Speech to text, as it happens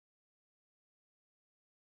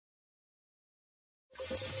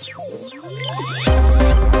Good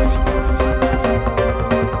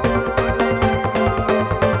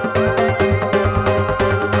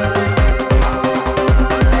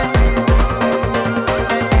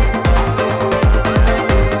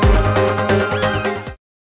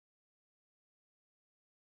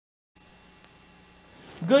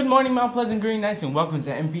morning, Mount Pleasant Green Knights, and welcome to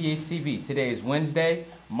MPH TV. Today is Wednesday,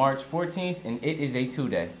 March 14th, and it is a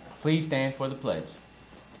two-day. Please stand for the pledge.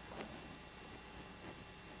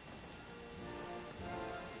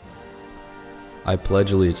 I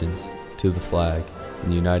pledge allegiance to the flag of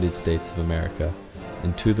the United States of America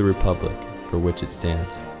and to the republic for which it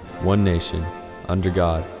stands, one nation, under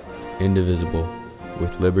God, indivisible,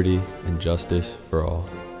 with liberty and justice for all.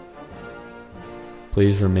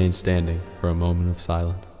 Please remain standing for a moment of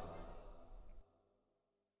silence.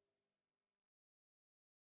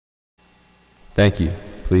 Thank you.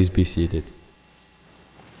 Please be seated.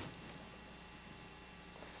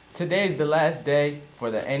 Today is the last day for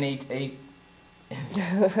the NHS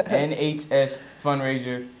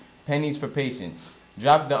fundraiser, Pennies for Patients.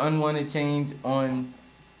 Drop the unwanted change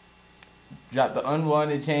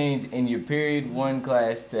in your period 1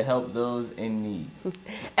 class to help those in need.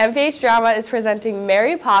 MPH Drama is presenting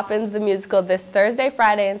Mary Poppins the musical this Thursday,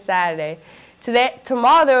 Friday, and Saturday.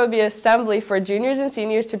 Tomorrow there will be assembly for juniors and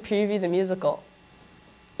seniors to preview the musical.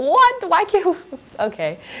 What? Why can't we?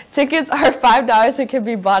 Okay. Tickets are $5 and can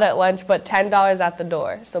be bought at lunch, but $10 at the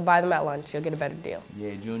door. So buy them at lunch. You'll get a better deal.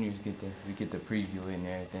 Yeah, juniors get the preview and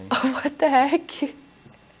everything. What the heck?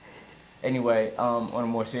 Anyway, on a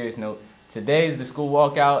more serious note, today is the school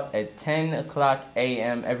walkout at 10 o'clock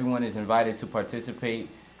a.m. Everyone is invited to participate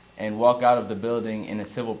and walk out of the building in a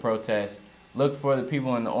civil protest. Look for the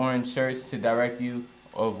people in the orange shirts to direct you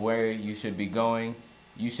of where you should be going.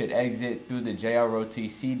 You should exit through the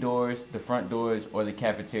JROTC doors, the front doors, or the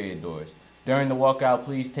cafeteria doors. During the walkout,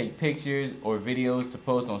 please take pictures or videos to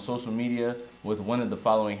post on social media with one of the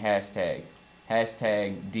following hashtags.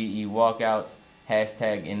 Hashtag DE Walkouts,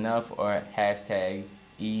 hashtag Enough, or hashtag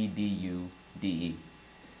EDUDE.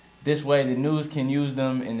 This way, the news can use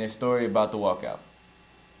them in their story about the walkout.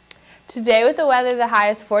 Today with the weather, the high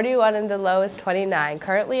is 41 and the low is 29.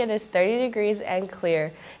 Currently it is 30 degrees and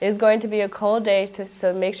clear. It is going to be a cold day,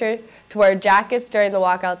 so make sure to wear jackets during the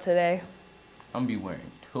walkout today. I'm going to be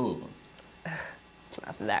wearing 2 of them. It's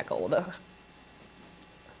not that cold though.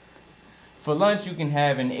 For lunch, you can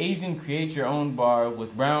have an Asian create-your-own bar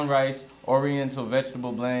with brown rice, oriental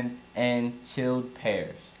vegetable blend, and chilled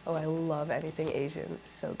pears. Oh, I love anything Asian.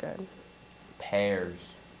 It's so good. Pears.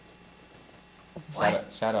 What?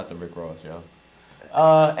 Shout out to Rick Ross, yo.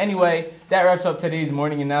 Anyway, that wraps up today's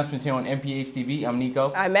morning announcements here on MPH TV. I'm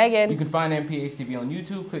Nico. I'm Megan. You can find MPH TV on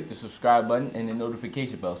YouTube. Click the subscribe button and the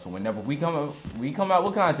notification bell, so whenever we come out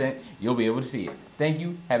with content, you'll be able to see it. Thank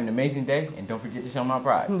you. Have an amazing day, and don't forget to show my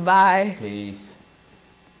pride. Bye. Peace.